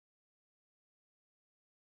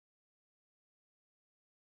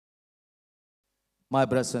My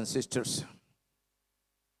brothers and sisters,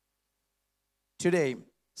 today,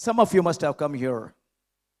 some of you must have come here.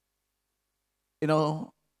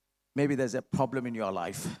 Maybe there's a problem in your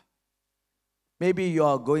life. Maybe you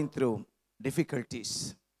are going through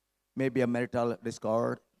difficulties. Maybe a marital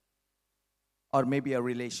discord, or maybe a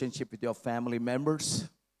relationship with your family members,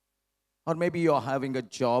 or maybe you are having a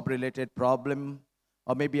job-related problem,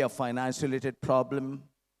 or maybe a finance-related problem,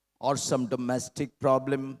 or some domestic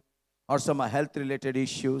problem, or some health-related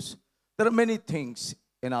issues. There are many things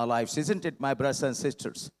in our lives, isn't it, my brothers and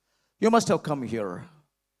sisters? You must have come here.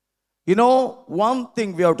 One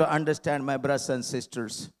thing we have to understand, my brothers and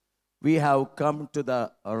sisters, we have come to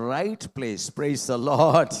the right place. Praise the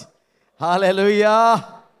Lord. Hallelujah.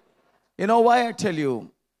 You know why I tell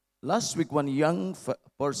you? Last week, one young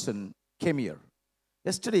person came here.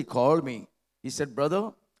 Yesterday, he called me. He said,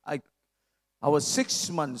 brother, I was 6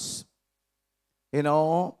 months,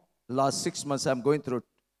 last 6 months, I'm going through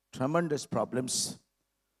tremendous problems.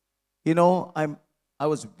 I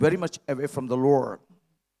was very much away from the Lord.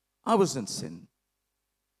 I was in sin.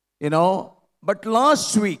 But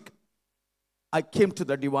last week, I came to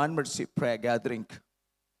the Divine Mercy prayer gathering.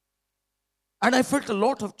 And I felt a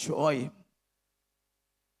lot of joy.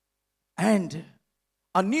 And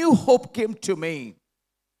a new hope came to me.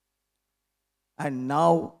 And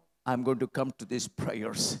now I'm going to come to these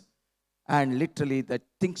prayers. And literally the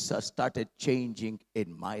things have started changing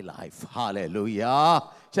in my life. Hallelujah.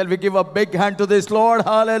 Shall we give a big hand to this Lord?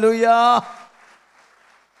 Hallelujah.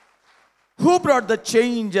 Who brought the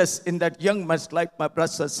changes in that young man's life, my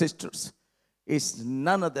brothers and sisters? Is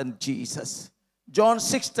none other than Jesus. John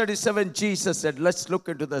 6:37, Jesus said, let's look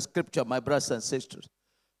into the scripture, my brothers and sisters.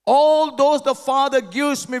 All those the Father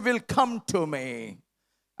gives me will come to me.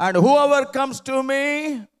 And whoever comes to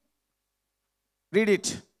me, read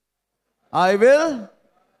it, I will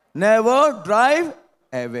never drive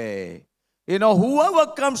away.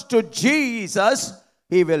 Whoever comes to Jesus,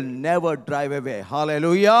 he will never drive away.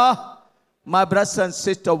 Hallelujah. My brothers and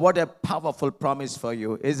sisters, what a powerful promise for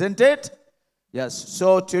you, isn't it? Yes,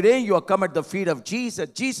 so today you are come at the feet of Jesus.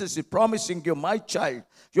 Jesus is promising you, my child,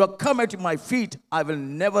 you are come at my feet. I will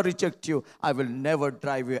never reject you. I will never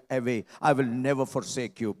drive you away. I will never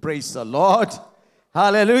forsake you. Praise the Lord.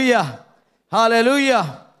 Hallelujah.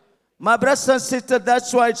 Hallelujah. My brothers and sisters,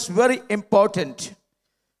 that's why it's very important,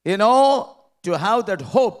 to have that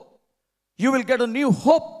hope. You will get a new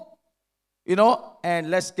hope, and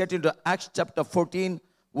let's get into Acts chapter 14,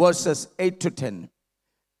 verses 8 to 10.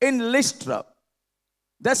 In Lystra,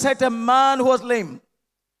 there sat a man who was lame.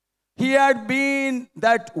 He had been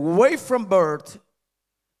that way from birth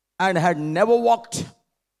and had never walked.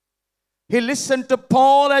 He listened to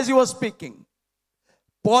Paul as he was speaking.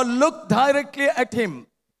 Paul looked directly at him,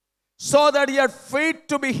 saw that he had faith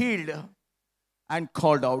to be healed, and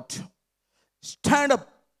called out, stand up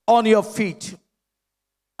on your feet.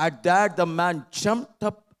 At that, the man jumped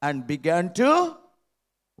up and began to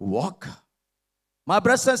walk. My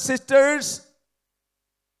brothers and sisters,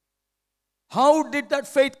 how did that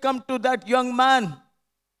faith come to that young man?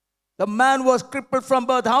 The man was crippled from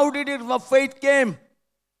birth. How did the faith came?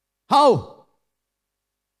 How?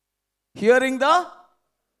 Hearing the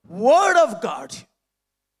word of God.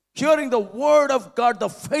 Hearing the word of God, the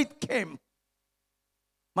faith came.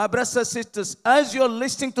 My brothers and sisters, as you are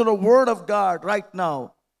listening to the word of God right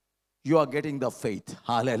now, you are getting the faith.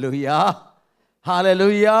 Hallelujah.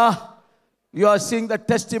 Hallelujah. You are seeing the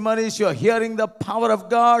testimonies. You are hearing the power of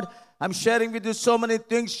God. I'm sharing with you so many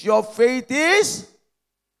things. Your faith is,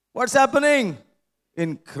 what's happening?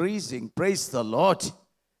 Increasing. Praise the Lord.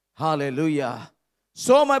 Hallelujah.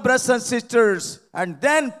 So, my brothers and sisters, and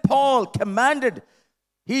then Paul commanded.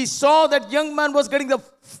 He saw that young man was getting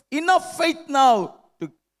enough faith now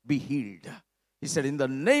to be healed. He said, in the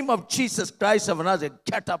name of Jesus Christ of Nazareth,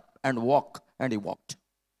 get up and walk. And he walked.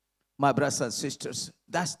 My brothers and sisters,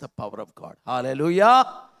 that's the power of God. Hallelujah.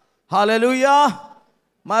 Hallelujah.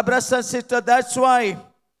 My brothers and sisters, that's why,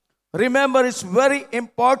 remember, it's very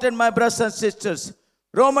important, my brothers and sisters.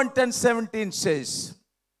 Romans 10:17 says,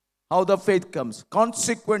 how the faith comes.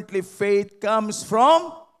 Consequently, faith comes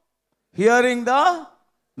from hearing the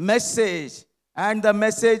message. And the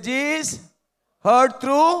message is heard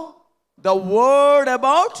through the word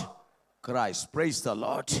about Christ. Praise the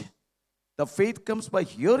Lord. The faith comes by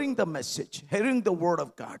hearing the message, hearing the word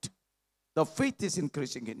of God. The faith is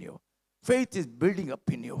increasing in you. Faith is building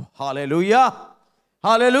up in you. Hallelujah.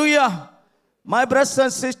 Hallelujah. My brothers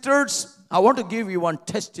and sisters, I want to give you one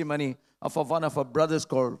testimony of one of our brothers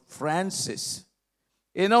called Francis.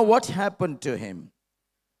 You know what happened to him?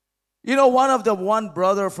 One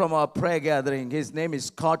brother from our prayer gathering, his name is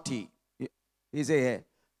Scotty.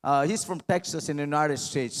 He's from Texas in the United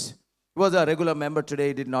States. He was a regular member today.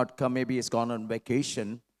 He did not come. Maybe he's gone on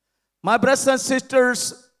vacation. My brothers and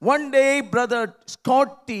sisters, one day Brother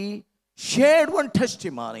Scotty shared one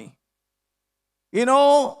testimony. You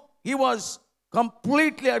know, he was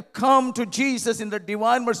completely had come to Jesus in the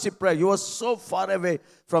Divine Mercy Prayer. He was so far away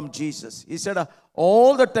from Jesus. He said,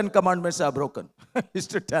 all the 10 commandments are broken. He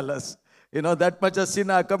used to tell us, you know, that much of sin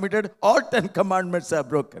I committed, all 10 commandments are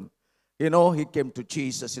broken. You know, he came to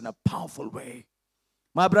Jesus in a powerful way.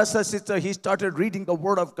 My brother and sister, he started reading the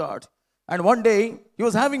Word of God. And one day, he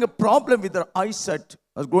was having a problem with their eyesight,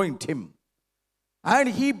 was growing dim. And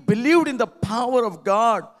he believed in the power of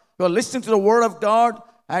God. He was listening to the Word of God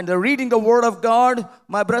and reading the Word of God,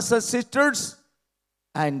 my brothers and sisters.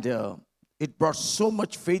 And it brought so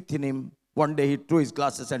much faith in him. One day, he threw his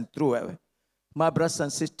glasses and threw away. My brothers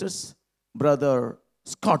and sisters, Brother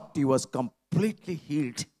Scotty was completely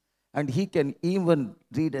healed. And he can even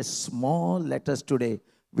read a small letters today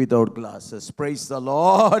without glasses. Praise the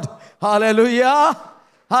Lord. Hallelujah.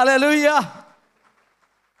 Hallelujah.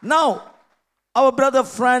 Now, our Brother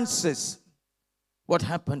Francis, what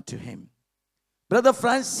happened to him? Brother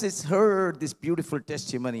Francis heard this beautiful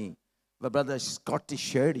testimony that Brother Scotty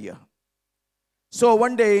shared here. So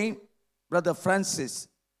one day, Brother Francis,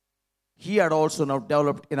 he had also now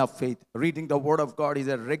developed enough faith. Reading the Word of God, he's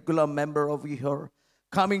a regular member over here.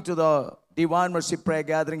 Coming to the Divine Mercy Prayer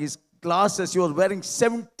Gathering, his glasses, he was wearing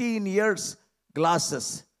 17 years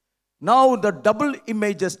glasses. Now the double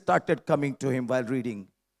images started coming to him while reading.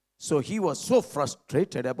 So he was so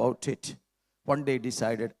frustrated about it. One day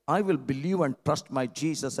decided, I will believe and trust my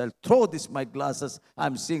Jesus. I'll throw this my glasses.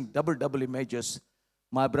 I'm seeing double images.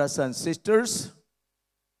 My brothers and sisters,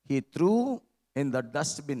 he threw in the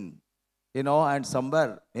dustbin, you know, and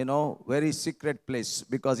somewhere, you know, very secret place,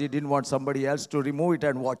 because he didn't want somebody else to remove it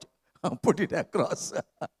and watch, put it across.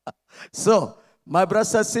 So, my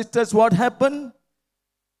brothers and sisters, what happened?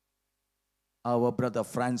 Our Brother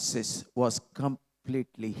Francis was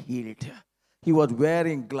completely healed. He was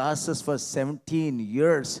wearing glasses for 17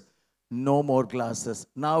 years. No more glasses.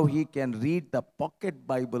 Now he can read the pocket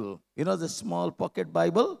Bible. You know the small pocket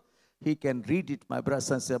Bible? He can read it, my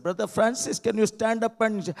brothers and sisters. Brother Francis, can you stand up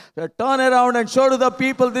and turn around and show to the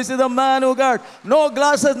people, this is the man who got no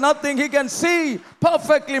glasses, nothing. He can see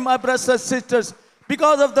perfectly, my brothers and sisters,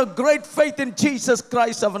 because of the great faith in Jesus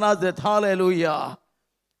Christ of Nazareth. Hallelujah.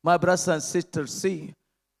 My brothers and sisters, see.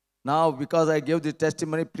 Now, because I gave the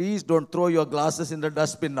testimony, please don't throw your glasses in the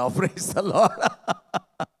dustbin now. Praise the Lord.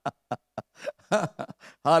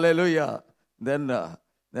 Hallelujah. Then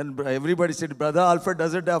everybody said, Brother Alfred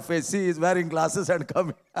doesn't have face. See, he's wearing glasses and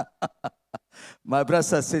coming. My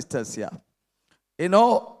brothers and sisters, yeah. You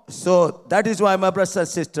know, so that is why, my brothers and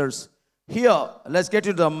sisters, here, let's get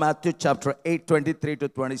into Matthew chapter 8, 23 to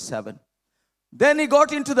 27. Then he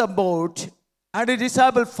got into the boat, and his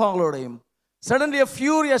disciples followed him. Suddenly a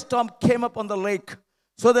furious storm came up on the lake,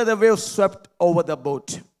 so that the waves swept over the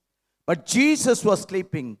boat. But Jesus was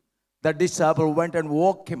sleeping. The disciple went and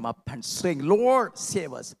woke him up and saying, Lord,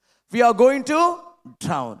 save us. We are going to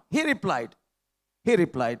drown. He replied,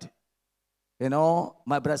 you know,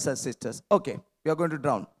 my brothers and sisters, okay, we are going to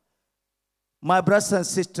drown. My brothers and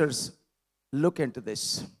sisters, look into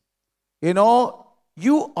this. You know,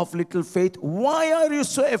 you of little faith, why are you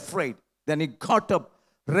so afraid? Then he got up,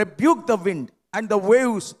 rebuked the wind and the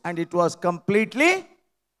waves, and it was completely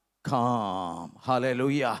calm.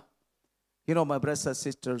 Hallelujah. You know, my brothers and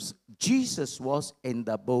sisters, Jesus was in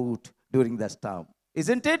the boat during the storm.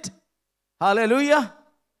 Isn't it? Hallelujah.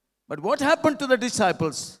 But what happened to the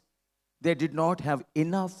disciples? They did not have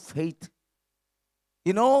enough faith.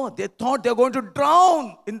 You know, they thought they were going to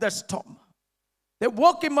drown in the storm. They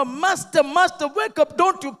woke him up, Master, wake up.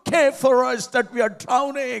 Don't you care for us that we are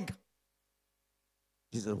drowning?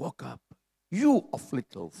 Jesus woke up. You of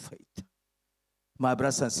little faith. My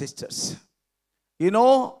brothers and sisters. You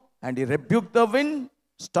know, and he rebuked the wind.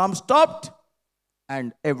 Storm stopped.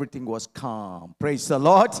 And everything was calm. Praise the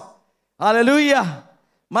Lord. Hallelujah.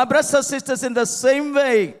 My brothers and sisters, in the same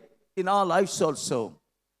way, in our lives also,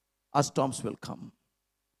 our storms will come.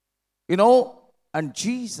 You know, and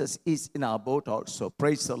Jesus is in our boat also.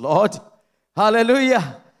 Praise the Lord.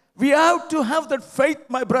 Hallelujah. We have to have that faith,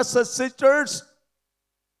 my brothers and sisters.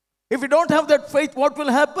 If we don't have that faith, what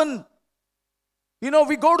will happen? You know,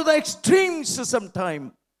 we go to the extremes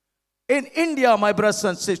sometime. In India, my brothers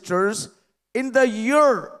and sisters, in the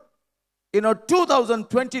year,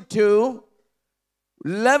 2022,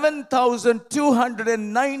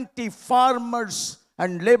 11,290 farmers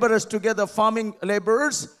and laborers together, farming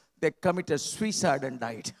laborers, they committed suicide and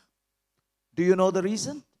died. Do you know the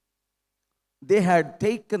reason? they had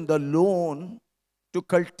taken the loan to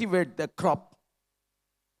cultivate the crop.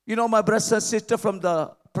 You know, my brother and sister, from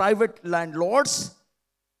the private landlords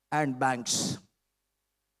and banks.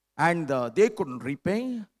 And they couldn't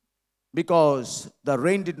repay because the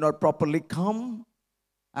rain did not properly come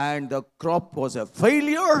and the crop was a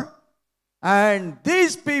failure. And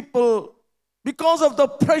these people, because of the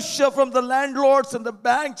pressure from the landlords and the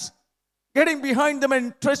banks getting behind them, and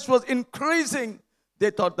interest was increasing,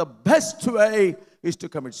 they thought the best way is to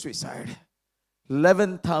commit suicide.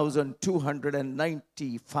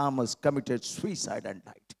 11,290 farmers committed suicide and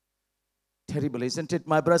died. Terrible, isn't it,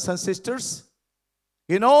 my brothers and sisters?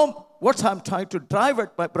 You know what I'm trying to drive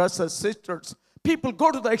at, my brothers and sisters? People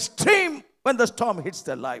go to the extreme when the storm hits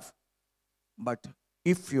their life. But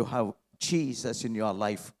if you have Jesus in your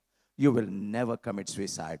life, you will never commit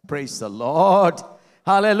suicide. Praise the Lord.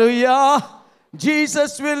 Hallelujah.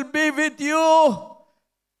 Jesus will be with you.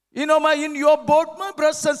 You know, in your boat, my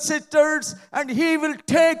brothers and sisters, and He will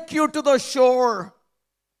take you to the shore.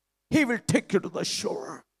 He will take you to the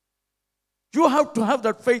shore. You have to have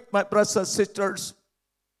that faith, my brothers and sisters.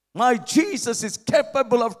 My Jesus is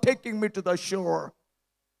capable of taking me to the shore.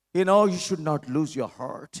 You know, you should not lose your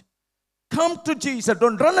heart. Come to Jesus.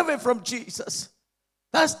 Don't run away from Jesus.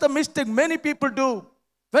 That's the mistake many people do.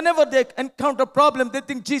 Whenever they encounter a problem, they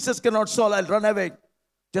think Jesus cannot solve. I'll run away.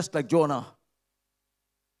 Just like Jonah.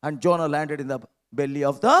 And Jonah landed in the belly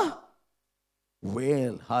of the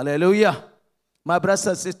whale. Hallelujah. My brothers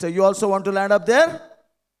and sisters, you also want to land up there?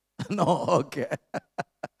 No, okay.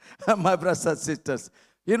 My brothers and sisters.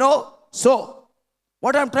 You know, so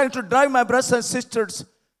what I'm trying to drive, my brothers and sisters,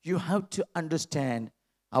 you have to understand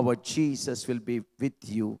our Jesus will be with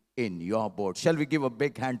you in your boat. Shall we give a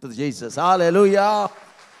big hand to Jesus? Hallelujah.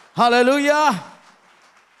 Hallelujah.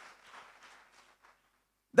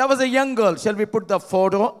 There was a young girl. Shall we put the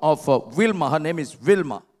photo of Wilma? Her name is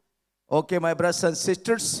Wilma. Okay, my brothers and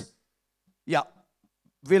sisters. Yeah,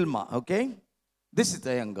 Wilma, okay? This is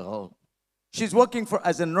the young girl. She's working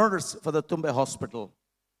as a nurse for the Tumbe Hospital,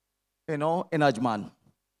 you know, in Ajman.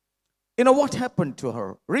 You know what happened to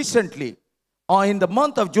her? Recently, in the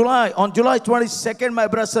month of July, on July 22nd, my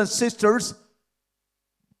brothers and sisters,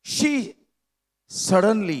 she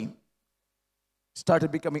suddenly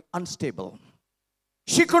started becoming unstable.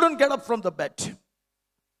 She couldn't get up from the bed.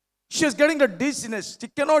 She was getting a dizziness. She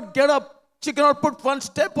cannot get up. She cannot put one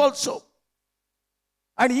step also.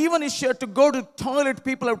 And even if she had to go to the toilet,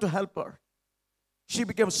 people have to help her. She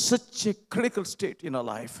became such a critical state in her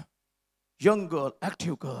life. Young girl,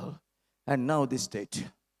 active girl. And now this state.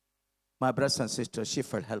 My brothers and sisters, she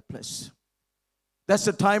felt helpless. That's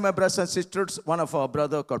the time, my brothers and sisters, one of our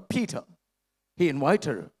brother called Peter, he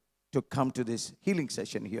invited her to come to this healing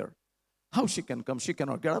session here. How she can come? She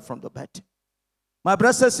cannot get up from the bed. My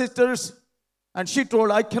brothers and sisters, and she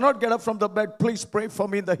told, I cannot get up from the bed. Please pray for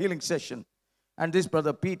me in the healing session. And this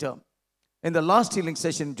brother Peter, in the last healing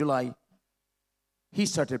session in July, he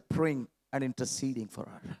started praying and interceding for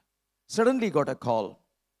her. Suddenly got a call.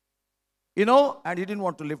 You know, and he didn't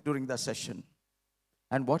want to live during the session.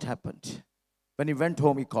 And what happened? When he went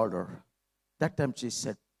home, he called her. That time she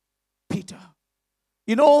said, Peter,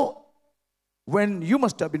 you know, when you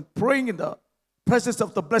must have been praying in the presence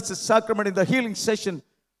of the Blessed Sacrament in the healing session,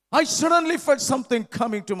 I suddenly felt something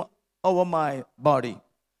coming over my body.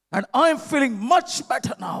 And I'm feeling much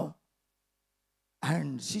better now.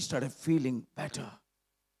 And she started feeling better.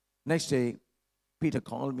 Next day, Peter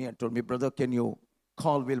called me and told me, brother, can you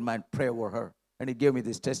call Wilma and pray over her? And he gave me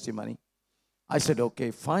this testimony. I said,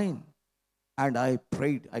 okay, fine. And I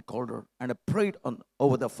prayed. I called her. And I prayed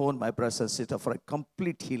over the phone, my brothers and sisters, for a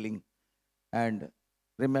complete healing. And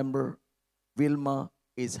remember, Wilma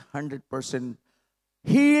is 100%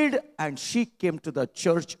 healed, and she came to the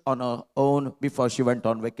church on her own before she went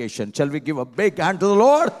on vacation. Shall we give a big hand to the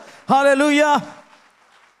Lord? Hallelujah.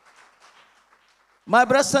 My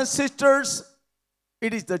brothers and sisters,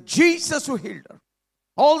 it is the Jesus who healed her.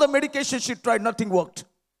 All the medication she tried, nothing worked.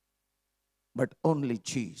 But only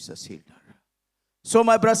Jesus healed her. So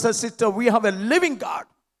my brothers and sisters, we have a living God.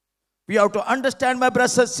 We have to understand, my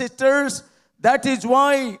brothers and sisters, that is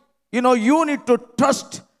why, you know, you need to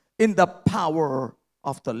trust in the power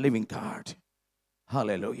of the living God.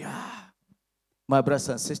 Hallelujah. My brothers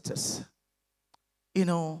and sisters, you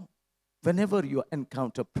know, whenever you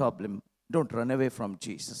encounter a problem, don't run away from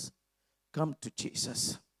Jesus. Come to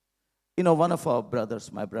Jesus. You know, one of our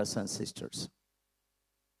brothers, my brothers and sisters,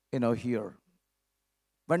 you know, here,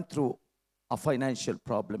 went through a financial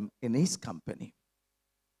problem in his company.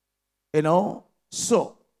 You know,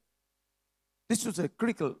 so this was a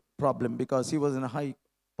critical problem because he was in a high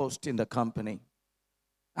post in the company.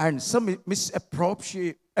 And some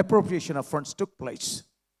misappropriation of funds took place.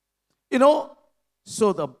 You know,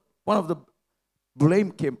 so one of the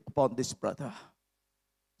blame came upon this brother.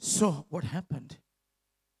 So what happened?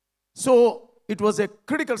 So it was a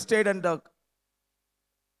critical state, and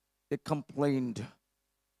they complained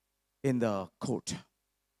in the court.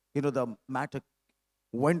 You know, the matter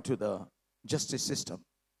went to the justice system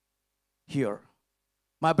here.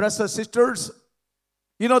 My brothers and sisters,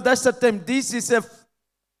 you know, that's the time. This is a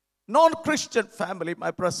non-Christian family,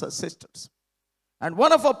 my brothers and sisters. And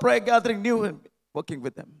one of our prayer gathering knew him, working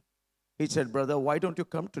with them. He said, brother, why don't you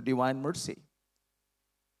come to Divine Mercy?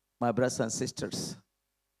 My brothers and sisters,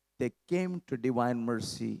 they came to Divine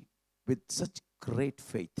Mercy with such great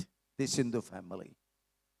faith, this Hindu family.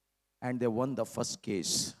 And they won the first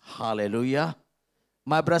case. Hallelujah.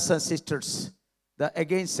 My brothers and sisters, the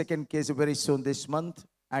second case very soon this month.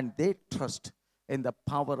 And they trust in the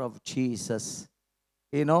power of Jesus.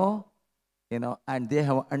 You know, and they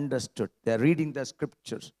have understood. They're reading the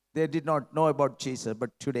scriptures. They did not know about Jesus, but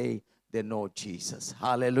today they know Jesus.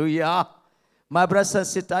 Hallelujah. My brothers and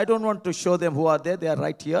sisters, I don't want to show them who are there. They are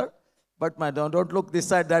right here. But don't look this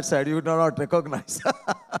side, that side. You do not recognize.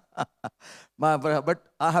 But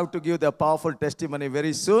I have to give the powerful testimony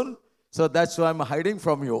very soon. So that's why I'm hiding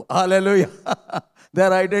from you. Hallelujah.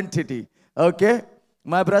 Their identity. Okay.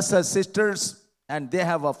 My brothers and sisters, and they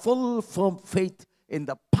have a full, firm faith in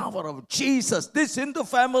the power of Jesus. This Hindu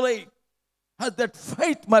family has that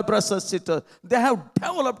faith, my brothers and sisters. They have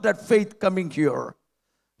developed that faith coming here.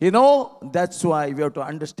 You know, that's why we have to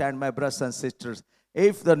understand, my brothers and sisters,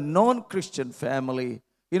 if the non-Christian family,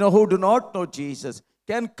 you know, who do not know Jesus,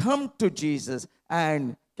 can come to Jesus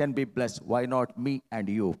and can be blessed, why not me and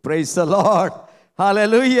you? Praise the Lord.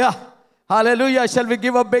 Hallelujah. Hallelujah. Shall we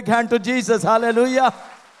give a big hand to Jesus? Hallelujah.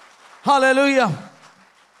 Hallelujah.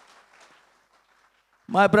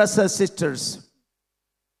 My brothers and sisters,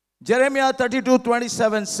 Jeremiah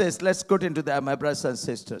 32:27 says, let's go into that, my brothers and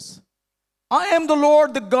sisters. I am the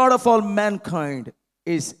Lord, the God of all mankind.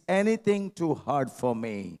 Is anything too hard for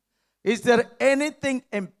me? Is there anything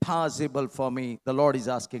impossible for me? The Lord is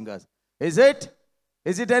asking us. Is it?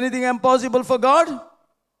 Is it anything impossible for God?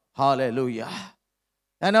 Hallelujah.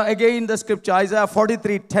 And now again the scripture, Isaiah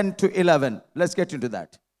 43:10-11. Let's get into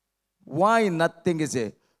that. Why nothing is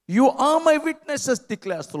it? You are my witnesses,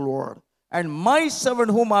 declares the Lord, and my servant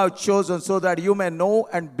whom I have chosen, so that you may know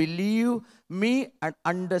and believe me and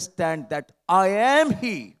understand that I am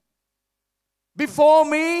He. Before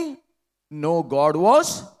me, no God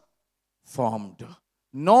was formed,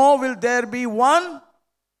 nor will there be one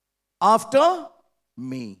after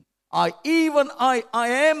me. I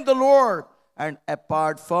am the Lord, and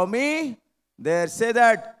apart from me, there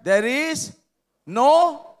is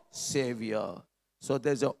no Savior. So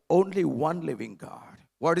there's only one living God.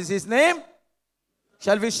 What is His name?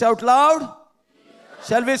 Shall we shout loud?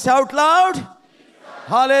 Shall we shout loud?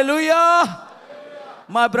 Hallelujah.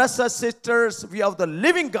 My brothers and sisters, we have the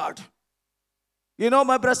living God. You know,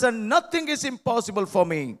 my brothers, nothing is impossible for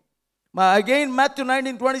me. Again, Matthew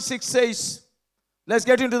 19:26 says, let's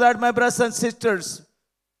get into that, my brothers and sisters.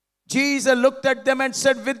 Jesus looked at them and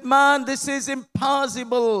said, with man this is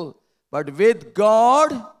impossible, but with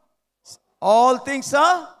God all things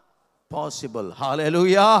are possible.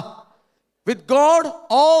 Hallelujah. With God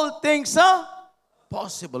all things are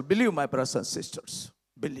possible. Believe, my brothers and sisters.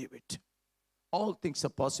 Believe it. All things are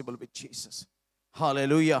possible with Jesus.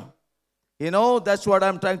 Hallelujah. You know, that's what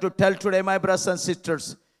I'm trying to tell today, my brothers and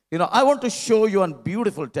sisters. You know, I want to show you a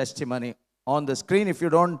beautiful testimony on the screen. If you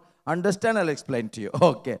don't understand, I'll explain to you.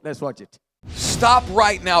 Okay, let's watch it. Stop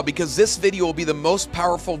right now, because this video will be the most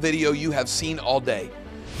powerful video you have seen all day.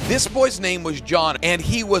 This boy's name was John, and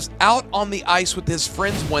he was out on the ice with his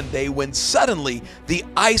friends one day when suddenly the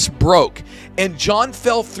ice broke, and John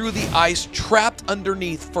fell through the ice, trapped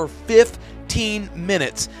underneath for 15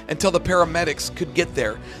 minutes until the paramedics could get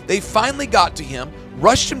there. They finally got to him,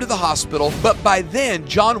 rushed him to the hospital, but by then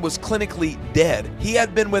John was clinically dead. He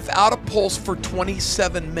had been without a pulse for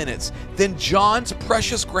 27 minutes. Then John's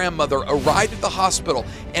precious grandmother arrived at the hospital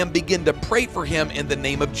and began to pray for him in the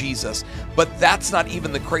name of Jesus. But that's not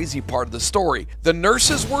even the crazy part of the story. The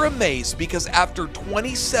nurses were amazed because after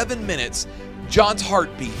 27 minutes, John's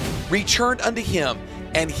heartbeat returned unto him,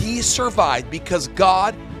 and he survived because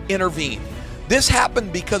God intervened. This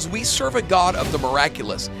happened because we serve a God of the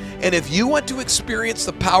miraculous. And if you want to experience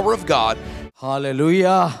the power of God,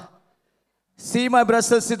 hallelujah. See, my brothers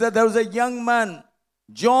and sisters, there was a young man.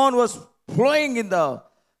 John was playing in the,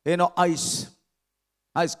 ice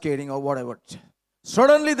skating or whatever.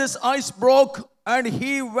 Suddenly this ice broke and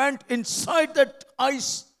he went inside that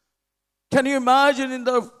ice Can you imagine? In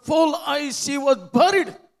the full ice, he was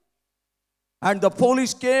buried. And the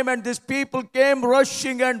police came and these people came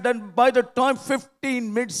rushing, and then by the time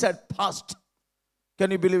 15 minutes had passed,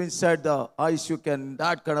 can you believe inside the ice,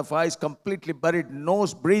 that kind of ice, completely buried,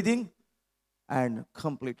 nose breathing, and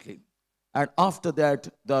completely. And after that,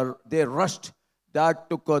 they rushed. That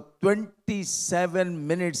took 27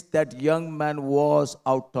 minutes. That young man was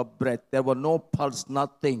out of breath. There were no pulse,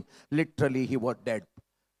 nothing. Literally, he was dead.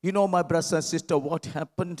 You know, my brothers and sisters, what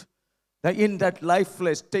happened? That in that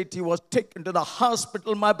lifeless state, he was taken to the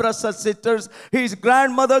hospital, my brothers and sisters. His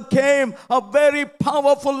grandmother came, a very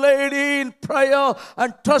powerful lady in prayer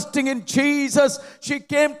and trusting in Jesus. She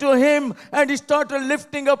came to him and he started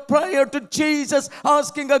lifting a prayer to Jesus,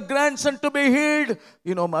 asking her grandson to be healed.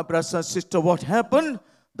 You know, my brothers and sisters, what happened?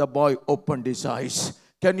 The boy opened his eyes.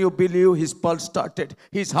 Can you believe his pulse started?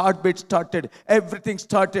 His heartbeat started. Everything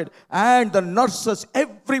started. And the nurses,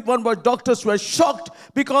 everyone, doctors were shocked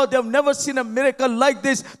because they have never seen a miracle like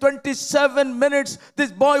this. 27 minutes,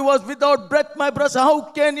 this boy was without breath, my brothers.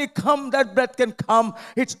 How can he come? That breath can come.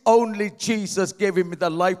 It's only Jesus gave him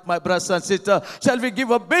the life, my brothers and sisters. Shall we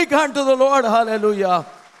give a big hand to the Lord? Hallelujah.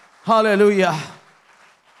 Hallelujah.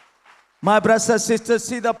 My brothers and sisters,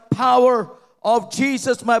 see the power of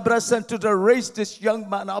Jesus, my brothers, and to raise this young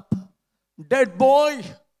man up. Dead boy.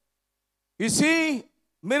 You see,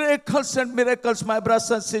 miracles and miracles, my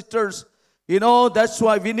brothers and sisters. You know, that's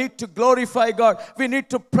why we need to glorify God. We need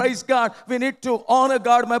to praise God. We need to honor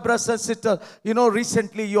God, my brothers and sisters. You know,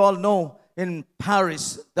 recently, you all know, in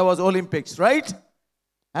Paris, there was Olympics, right?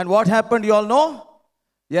 And what happened, you all know?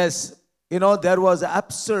 Yes, you know, there was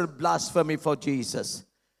absurd blasphemy for Jesus.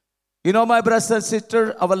 You know, my brothers and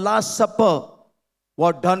sisters, our Last Supper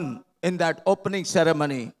was done in that opening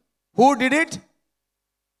ceremony. Who did it?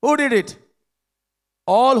 Who did it?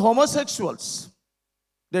 All homosexuals.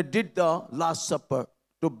 They did the Last Supper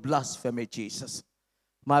to blaspheme Jesus.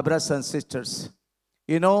 My brothers and sisters,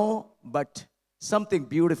 you know, but something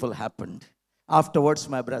beautiful happened. Afterwards,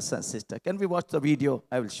 my brothers and sisters, can we watch the video?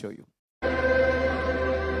 I will show you.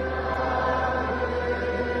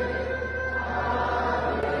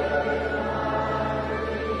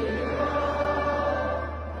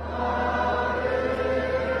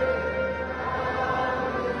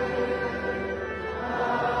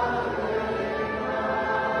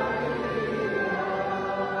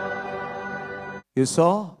 You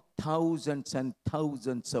saw thousands and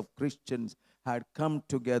thousands of Christians had come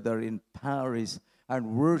together in Paris and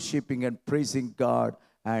worshiping and praising God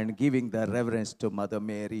and giving the reverence to Mother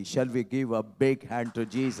Mary. Shall we give a big hand to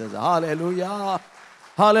Jesus? Hallelujah!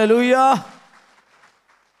 Hallelujah!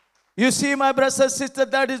 You see, my brothers and sisters,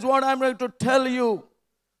 that is what I'm going to tell you.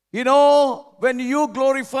 You know, when you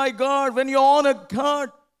glorify God, when you honor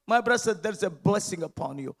God, my brothers, there's a blessing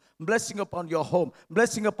upon you, blessing upon your home,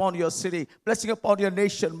 blessing upon your city, blessing upon your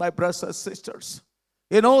nation, my brothers and sisters.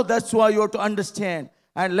 You know, that's why you have to understand.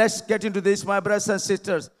 And let's get into this, my brothers and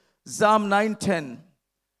sisters. Psalm 9:10.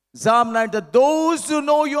 Psalm 9:10. Those who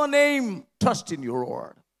know your name, trust in your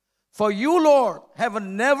Lord. For you, Lord, have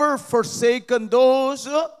never forsaken those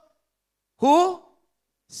who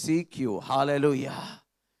seek you. Hallelujah.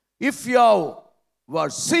 If you are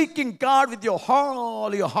seeking God with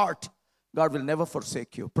all your heart, God will never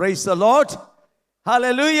forsake you. Praise the Lord.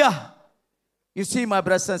 Hallelujah. You see, my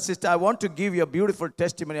brothers and sisters, I want to give you a beautiful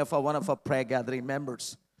testimony of one of our prayer gathering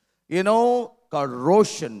members. You know, called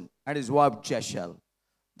Roshan and his wife Jeshel.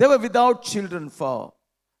 They were without children for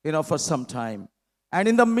some time. And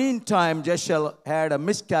in the meantime, Jeshel had a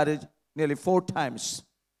miscarriage nearly 4 times.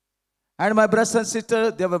 And my brothers and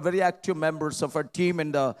sisters, they were very active members of our team,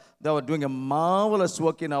 and they were doing a marvelous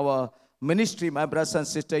work in our ministry, my brothers and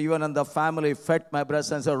sisters. Even in the family fed, my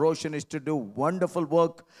brothers and sisters, Roshan is to do wonderful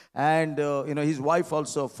work, and his wife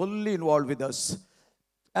also fully involved with us.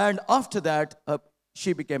 And after that,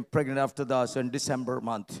 she became pregnant after that in December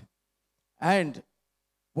month. And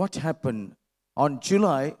what happened? On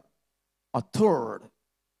July 3rd,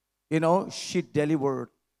 she delivered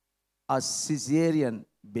a cesarean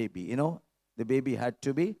baby. The baby had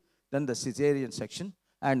to be done the cesarean section,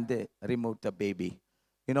 and they removed the baby.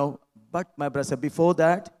 But my brother, before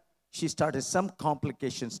that, some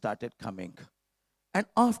complications started coming. And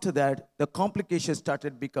after that, the complications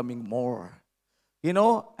started becoming more.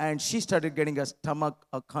 And she started getting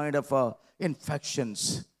a kind of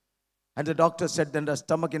infections. And the doctor said then the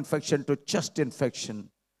stomach infection to chest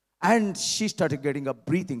infection. And she started getting a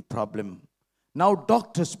breathing problem. Now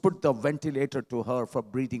doctors put the ventilator to her for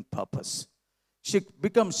breathing purpose.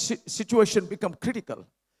 Situation become critical.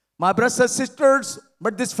 My brothers and sisters,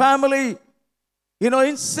 but this family,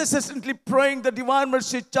 incessantly praying the Divine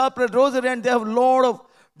Mercy Chaplet Rosary, and they have a lot of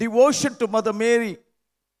devotion to Mother Mary,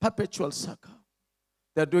 perpetual succor.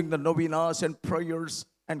 They're doing the novenas and prayers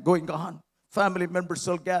and going on. Family members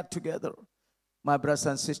will get together. My brothers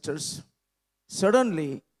and sisters,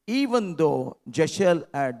 suddenly, even though Jeshel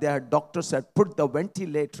had, their doctors had put the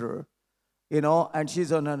ventilator, and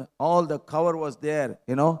she's on all the cover was there,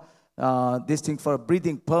 this thing for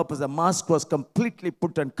breathing purpose, the mask was completely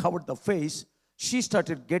put and covered the face. She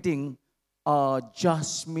started getting a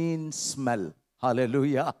jasmine smell.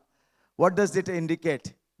 Hallelujah. What does it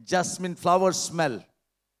indicate? Jasmine flower smell.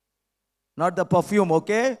 Not the perfume,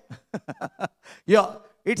 okay? Yeah,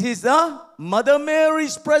 it is the Mother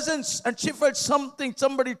Mary's presence. And she felt something,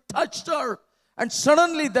 somebody touched her. And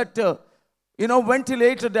suddenly that,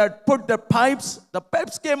 ventilator that put the pipes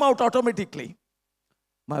came out automatically.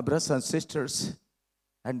 My brothers and sisters,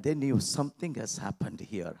 and they knew something has happened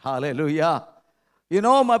here. Hallelujah.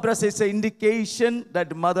 My brothers, it's an indication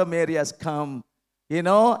that Mother Mary has come,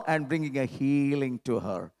 and bringing a healing to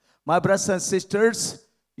her. My brothers and sisters,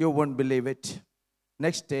 you won't believe it.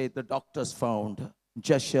 Next day, the doctors found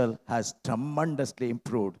Jeshel has tremendously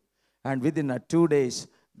improved. And within 2 days,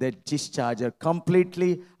 they discharged her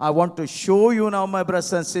completely. I want to show you now, my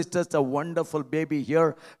brothers and sisters, the wonderful baby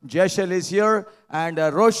here. Jeshel is here. And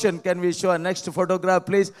Roshan, can we show a next photograph,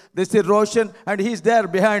 please? This is Roshan, and he's there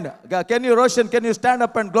behind. Roshan, can you stand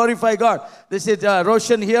up and glorify God? This is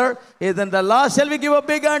Roshan here. He's in the last. Shall we give a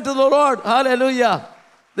big hand to the Lord? Hallelujah.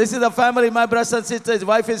 This is the family, my brothers and sisters. His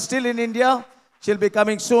wife is still in India. She'll be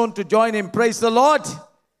coming soon to join him. Praise the Lord.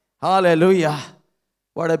 Hallelujah.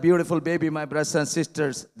 What a beautiful baby, my brothers and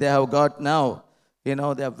sisters, they have got now. They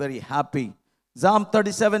are very happy. Psalm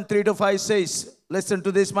 37, 3-5 says, listen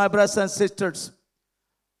to this, my brothers and sisters.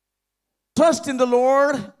 Trust in the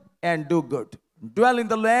Lord and do good. Dwell in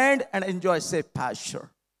the land and enjoy safe pasture.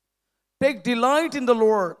 Take delight in the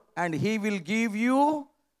Lord, and He will give you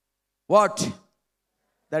what?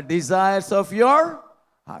 The desires of your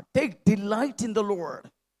heart. Take delight in the Lord.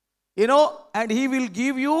 And He will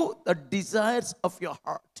give you the desires of your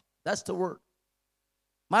heart. That's the word.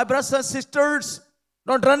 My brothers and sisters,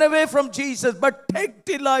 don't run away from Jesus, but take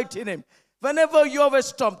delight in Him. Whenever you have a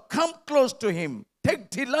storm, come close to Him. Take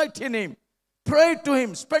delight in Him. Pray to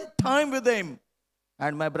Him. Spend time with Him.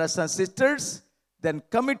 And my brothers and sisters, then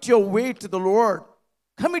commit your way to the Lord.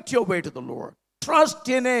 Commit your way to the Lord. Trust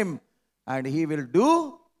in Him. And He will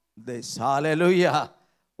do this. Hallelujah.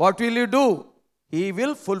 What will you do? He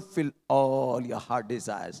will fulfill all your heart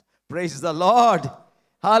desires. Praise the Lord.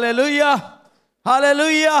 Hallelujah.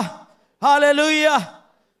 Hallelujah. Hallelujah.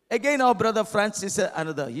 Again, our brother Francis,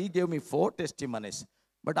 another. He gave me 4 testimonies.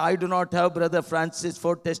 But I do not have brother Francis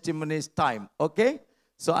 4 testimonies time. Okay?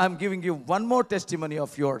 So I'm giving you one more testimony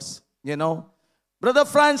of yours. Brother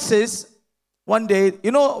Francis, one day,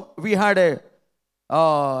 we had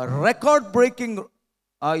a record-breaking,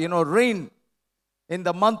 rain in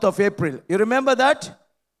the month of April. You remember that?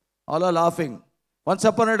 All are laughing. Once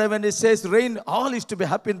upon a time when it says rain, all is to be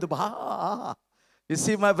happy in the You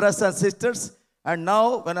see, my brothers and sisters? And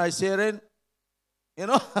now when I say rain,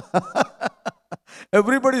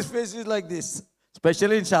 everybody's face is like this.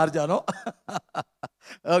 Especially in Sharjah, no?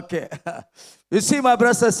 Okay. You see, my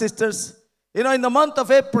brothers and sisters, in the month of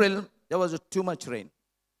April, there was too much rain.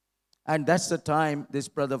 And that's the time this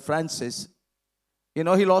brother Francis, he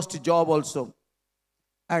lost his job also.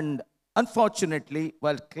 And unfortunately,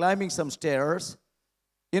 while climbing some stairs,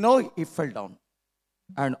 he fell down.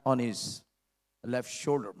 And on his left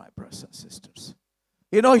shoulder, my brothers and sisters.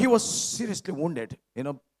 He was seriously wounded,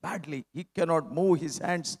 badly. He cannot move his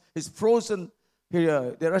hands. He's frozen. They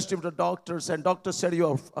rushed him to doctors, and doctors said,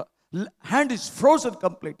 your hand is frozen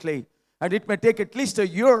completely. And it may take at least a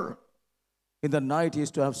year. In the night, he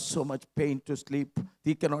used to have so much pain to sleep.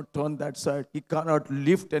 He cannot turn that side. He cannot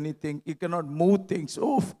lift anything. He cannot move things.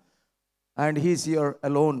 Oof. And he's here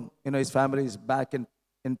alone. His family is back in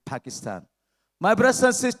Pakistan. My brothers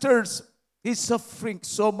and sisters, he's suffering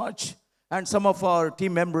so much. And some of our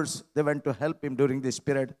team members, they went to help him during this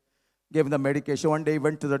period. Gave him the medication. One day he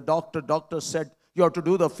went to the doctor. Doctor said, you have to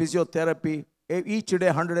do the physiotherapy. Each day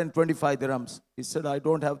 125 dirhams. He said, I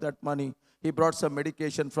don't have that money. He brought some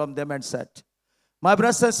medication from them and said, my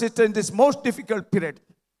brothers and sisters, in this most difficult period,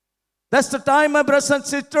 that's the time, my brothers and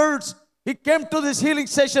sisters, he came to this healing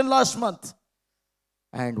session last month.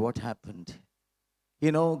 And what happened?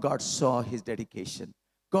 God saw his dedication.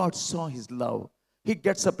 God saw his love. He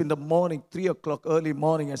gets up in the morning, 3 o'clock, early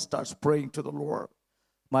morning, and starts praying to the Lord.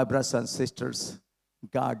 My brothers and sisters,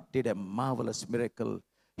 God did a marvelous miracle.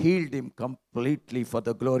 healed him completely for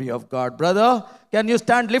the glory of God. Brother, can you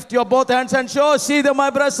stand, lift your both hands and show? See my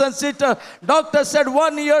brothers and sisters. Doctor said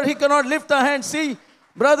 1 year he cannot lift the hand. See,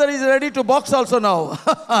 brother is ready to box also now.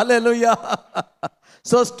 Hallelujah.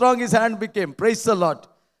 So strong his hand became. Praise the Lord.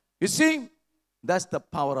 You see, that's the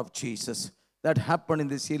power of Jesus that happened in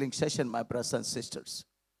this healing session, my brothers and sisters.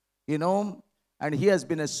 You know, and he has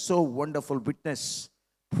been a so wonderful witness,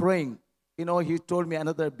 praying. You know, he told me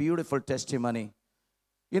another beautiful testimony.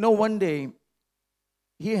 You know, one day,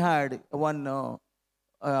 he had one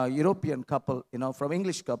European couple, you know, from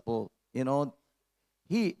English couple, you know,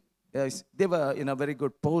 they were in a very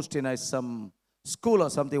good post in some school or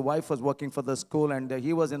something. Wife was working for the school, and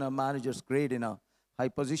he was in a manager's grade, in a high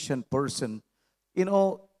position person. You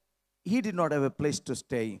know, he did not have a place to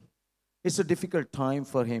stay. It's a difficult time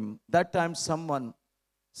for him. That time someone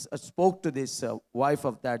spoke to this wife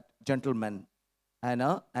of that gentleman,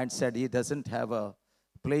 Anna, and said he doesn't have a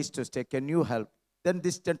place to stay. Can you help? Then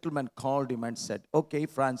this gentleman called him and said, okay,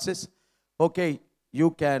 Francis, okay,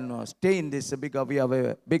 you can stay in this because we have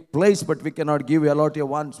a big place, but we cannot give you a lot of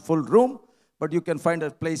one full room, but you can find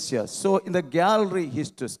a place here. So in the gallery, he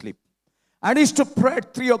used to sleep. And he used to pray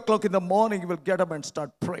at 3 o'clock in the morning. He will get up and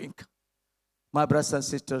start praying. My brothers and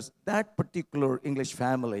sisters, that particular English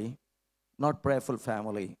family, not prayerful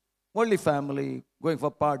family, only family, going for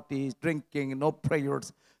parties, drinking, no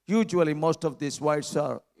prayers. Usually most of these whites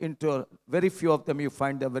are into, very few of them you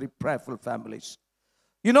find they're very prayerful families.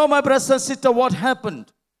 You know, my brothers and sisters, what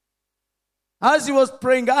happened? As he was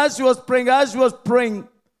praying,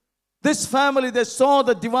 this family, they saw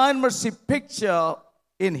the Divine Mercy picture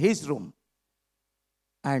in his room.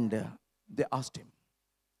 And they asked him.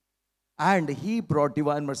 And he brought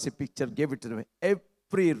Divine Mercy picture, gave it to them.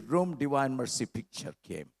 Every room Divine Mercy picture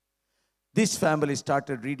came. This family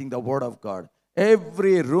started reading the Word of God.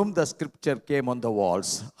 Every room the scripture came on the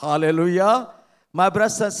walls. Hallelujah. My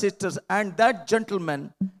brothers and sisters, and that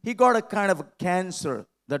gentleman, he got a kind of cancer.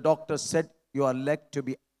 The doctor said, your leg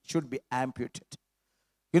should be amputated.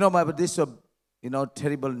 You know, this was,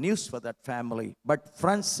 terrible news for that family. But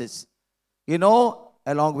Francis,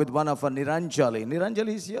 along with one of our Niranjali.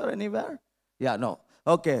 Niranjali is here anywhere? Yeah, no.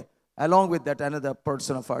 Okay. Along with that, another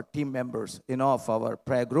person of our team members, of our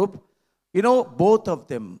prayer group. Both of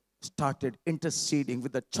them started interceding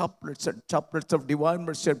with the chaplets and chaplets of Divine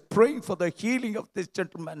Mercy, praying for the healing of this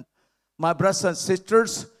gentleman. My brothers and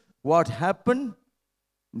sisters, what happened?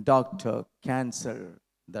 Doctor canceled.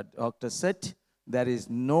 The doctor said, there is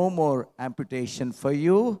no more amputation for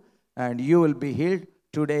you, and you will be healed.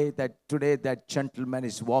 Today that gentleman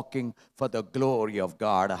is walking for the glory of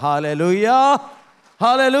God. Hallelujah.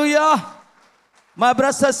 Hallelujah. My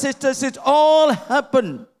brothers and sisters, it all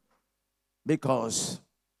happened because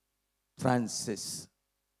Francis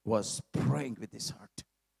was praying with his heart.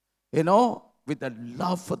 With a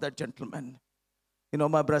love for that gentleman.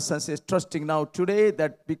 My brothers and sisters, trusting now today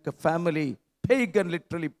that big family,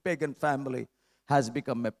 literally pagan family, has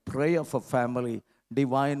become a prayer for family.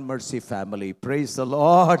 Divine Mercy family. Praise the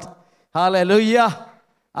Lord. Hallelujah.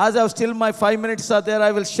 As I have still my 5 minutes are there,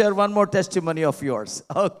 I will share one more testimony of yours.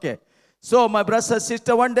 Okay. So my brother and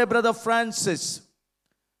sister, one day brother Francis,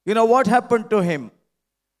 what happened to him?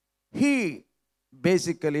 He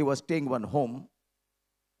basically was staying one home.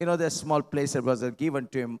 There's small place that was given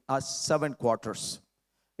to him as 7 quarters.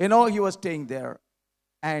 He was staying there,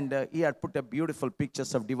 and he had put a beautiful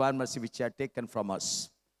pictures of Divine Mercy which he had taken from us.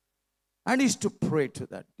 And he used to pray to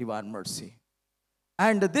that Divine Mercy.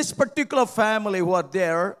 And this particular family who are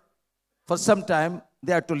there for some time,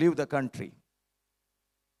 they had to leave the country.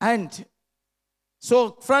 And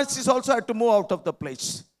so Francis also had to move out of the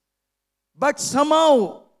place. But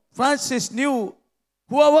somehow Francis knew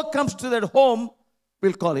whoever comes to that home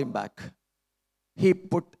will call him back. He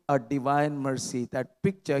put a Divine Mercy, that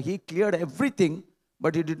picture, he cleared everything,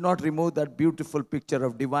 but he did not remove that beautiful picture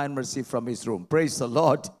of Divine Mercy from his room. Praise the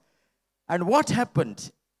Lord. And what happened?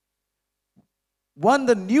 When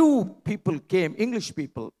the new people came, English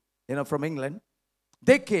people, from England,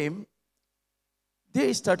 they came,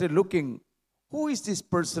 they started looking, who is this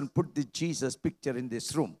person put the Jesus picture in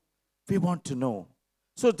this room? We want to know.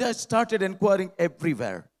 So they started inquiring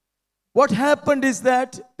everywhere. What happened is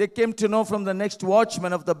that they came to know from the next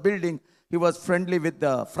watchman of the building, he was friendly with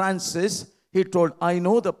Francis. He told, I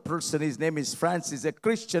know the person, his name is Francis, a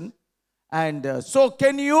Christian. And so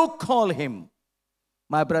can you call him?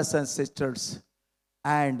 My brothers and sisters,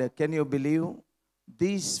 and can you believe?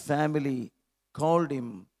 This family called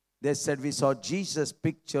him. They said, we saw Jesus'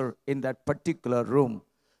 picture in that particular room.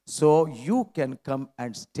 So you can come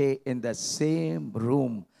and stay in the same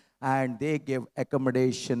room. and they gave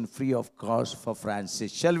accommodation free of cost for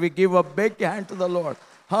Francis. Shall we give a big hand to the Lord?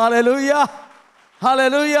 Hallelujah!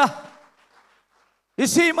 Hallelujah! You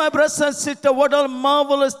see, my brothers and sisters, what all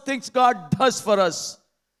marvelous things God does for us.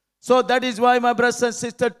 So that is why, my brothers and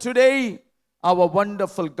sisters, today our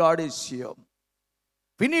wonderful God is here.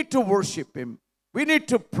 We need to worship Him. We need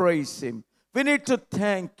to praise Him. We need to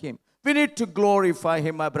thank Him. We need to glorify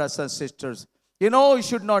Him, my brothers and sisters. You know, you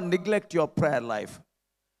should not neglect your prayer life.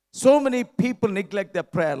 So many people neglect their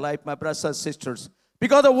prayer life, my brothers and sisters.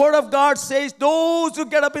 Because the Word of God says, those who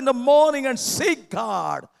get up in the morning and seek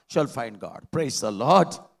God shall find God. Praise the Lord.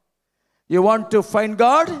 You want to find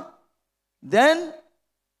God? Then,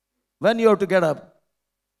 when you have to get up?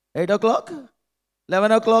 8 o'clock?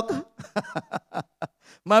 11 o'clock?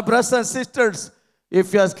 My brothers and sisters,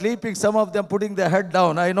 if you are sleeping, some of them putting their head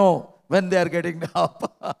down. I know when they are getting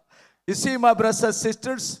up. You see, my brothers and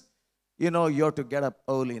sisters, you know, you have to get up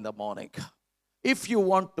early in the morning. If you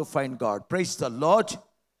want to find God, praise the Lord.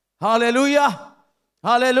 Hallelujah.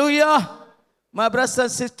 Hallelujah. My brothers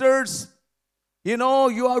and sisters, you know,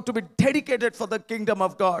 you have to be dedicated for the kingdom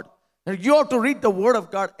of God. And you have to read the Word of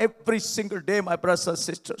God every single day, my brothers and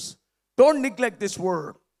sisters. Don't neglect this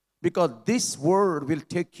Word, because this Word will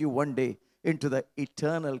take you one day into the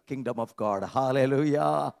eternal kingdom of God.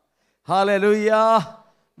 Hallelujah. Hallelujah.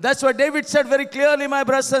 That's what David said very clearly, my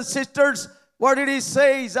brothers and sisters. What did he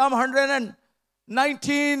say? Psalm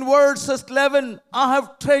 119, verses 11. I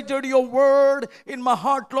have treasured your word in my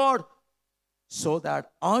heart, Lord, so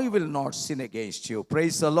that I will not sin against you.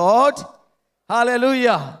 Praise the Lord.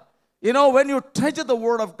 Hallelujah. You know, when you treasure the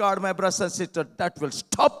word of God, my brothers and sisters, that will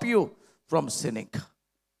stop you from sinning.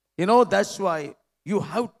 You know, that's why you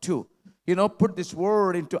have to, you know, put this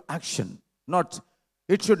word into action.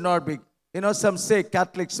 It should not be. You know, some say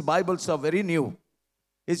Catholics' Bibles are very new.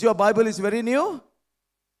 Is your Bible is very new?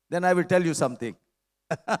 Then I will tell you something.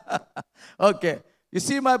 Okay. You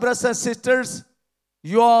see, my brothers and sisters,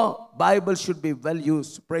 your Bible should be well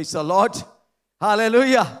used. Praise the Lord.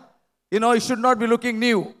 Hallelujah. You know, it should not be looking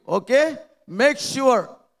new. Okay? Make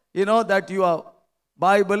sure, you know, that your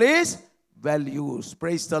Bible is well used.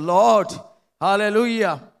 Praise the Lord.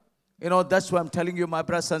 Hallelujah. You know, that's why I'm telling you, my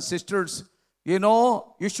brothers and sisters, you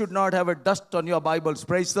know, you should not have a dust on your Bibles.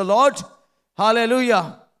 Praise the Lord.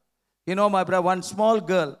 Hallelujah. You know, my brother, one small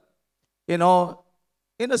girl, you know,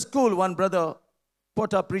 in a school, one brother,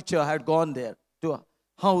 Potter preacher, had gone there to a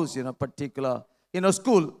house in a particular,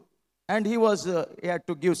 school. And he had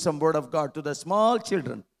to give some word of God to the small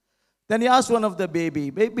children. Then he asked one of the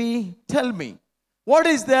baby, tell me, what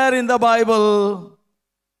is there in the Bible?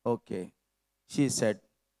 Okay. She said,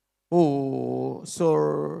 oh,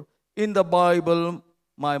 sir, in the Bible,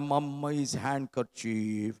 my mama is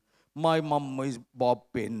handkerchief, my mama is bob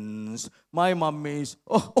pins, my mama is,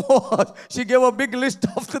 she gave a big list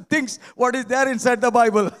of the things, what is there inside the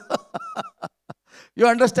Bible. You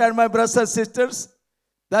understand, my brothers and sisters?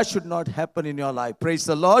 That should not happen in your life. Praise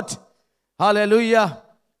the Lord. Hallelujah.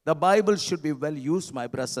 The Bible should be well used, my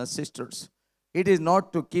brothers and sisters. It is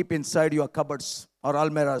not to keep inside your cupboards or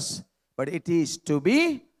almirahs, but it is to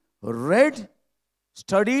be read,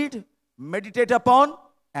 studied, meditated upon,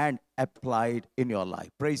 and applied in your life.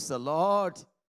 Praise the Lord.